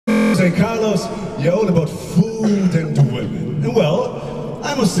say, Carlos, you're all about food and women. And well,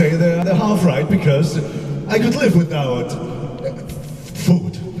 I must say they're half right, because I could live without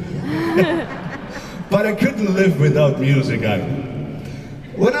food. But I couldn't live without music either.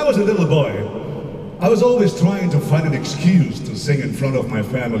 When I was a little boy, I was always trying to find an excuse to sing in front of my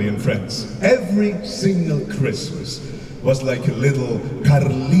family and friends. Every single Christmas was like a little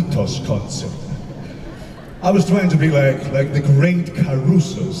Carlitos concert. I was trying to be like the great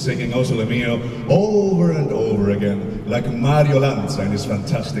Caruso, singing O Sole Mio over and over again, like Mario Lanza in his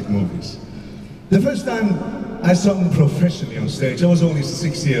fantastic movies. The first time I sung professionally on stage, I was only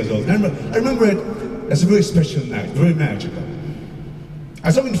 6 years old. I remember it as a very special night, very magical.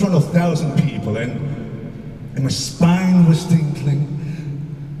 I sang in front of 1,000 people, and my spine was tingling,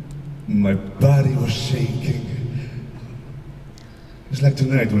 my body was shaking. It's like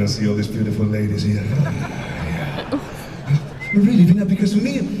tonight when I see all these beautiful ladies here. Really, you know, because for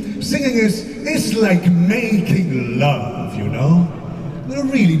me, singing is like making love, you know? No,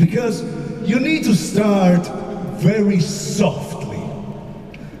 really, because you need to start very softly.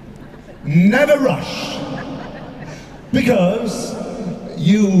 Never rush. Because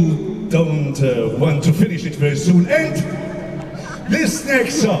you don't want to finish it very soon. And this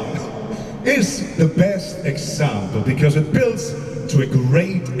next song is the best example, because it builds to a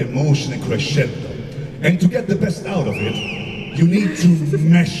great emotional crescendo. And to get the best out of it, you need to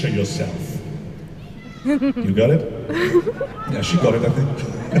measure yourself. You got it? Yeah, she got it, I think.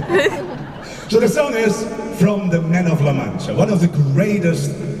 So the song is from The Men of La Mancha, one of the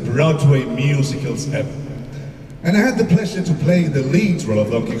greatest Broadway musicals ever. And I had the pleasure to play the lead role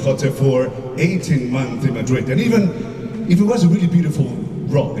of Don Quixote for 18 months in Madrid. And even if it was a really beautiful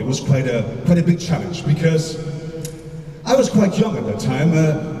role, it was quite a big challenge, because I was quite young at that time.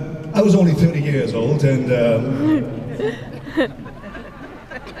 I was only 30 years old, and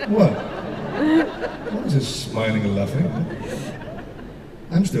what? What is this smiling and laughing?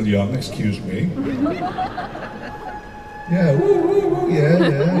 I'm still young, excuse me. Yeah, woo, woo, woo,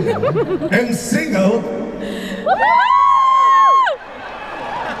 yeah. And single.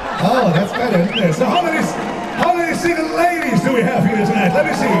 Oh, that's better, isn't it? So how many single ladies do we have here tonight? Let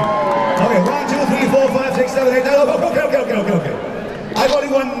me see. Okay, 1, 2, 3, 4, 5, 6, 7, 8, 9. Okay. I've only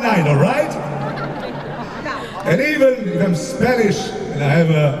one night, all right? And even if I'm Spanish and I have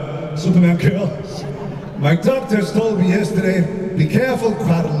a Superman girl, my doctors told me yesterday, be careful,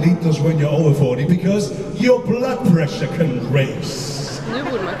 Carlitos, when you're over 40, because your blood pressure can raise.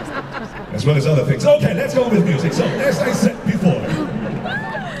 As well as other things. Okay, let's go with music. So, as I said before,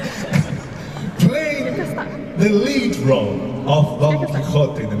 playing the lead role of Don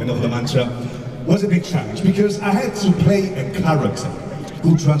Quixote in The Men of La Mancha was a big challenge, because I had to play a character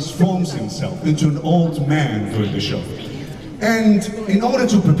who transforms himself into an old man during the show. And in order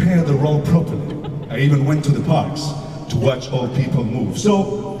to prepare the role properly, I even went to the parks to watch old people move.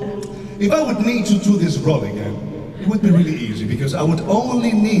 So, if I would need to do this role again, it would be really easy, because I would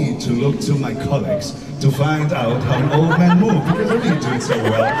only need to look to my colleagues to find out how an old man moves, because they really do it so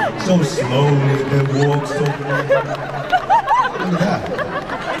well, so slowly, they walk so... Look at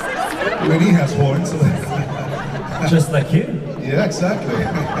that. When he has horns. Just like you. Yeah, exactly.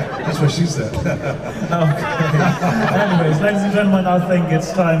 That's what she said. Okay. Anyways, ladies and gentlemen, I think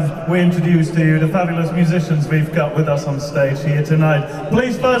it's time we introduce to you the fabulous musicians we've got with us on stage here tonight.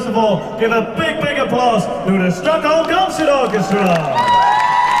 Please, first of all, give a big applause to the Stockholm Concert Orchestra.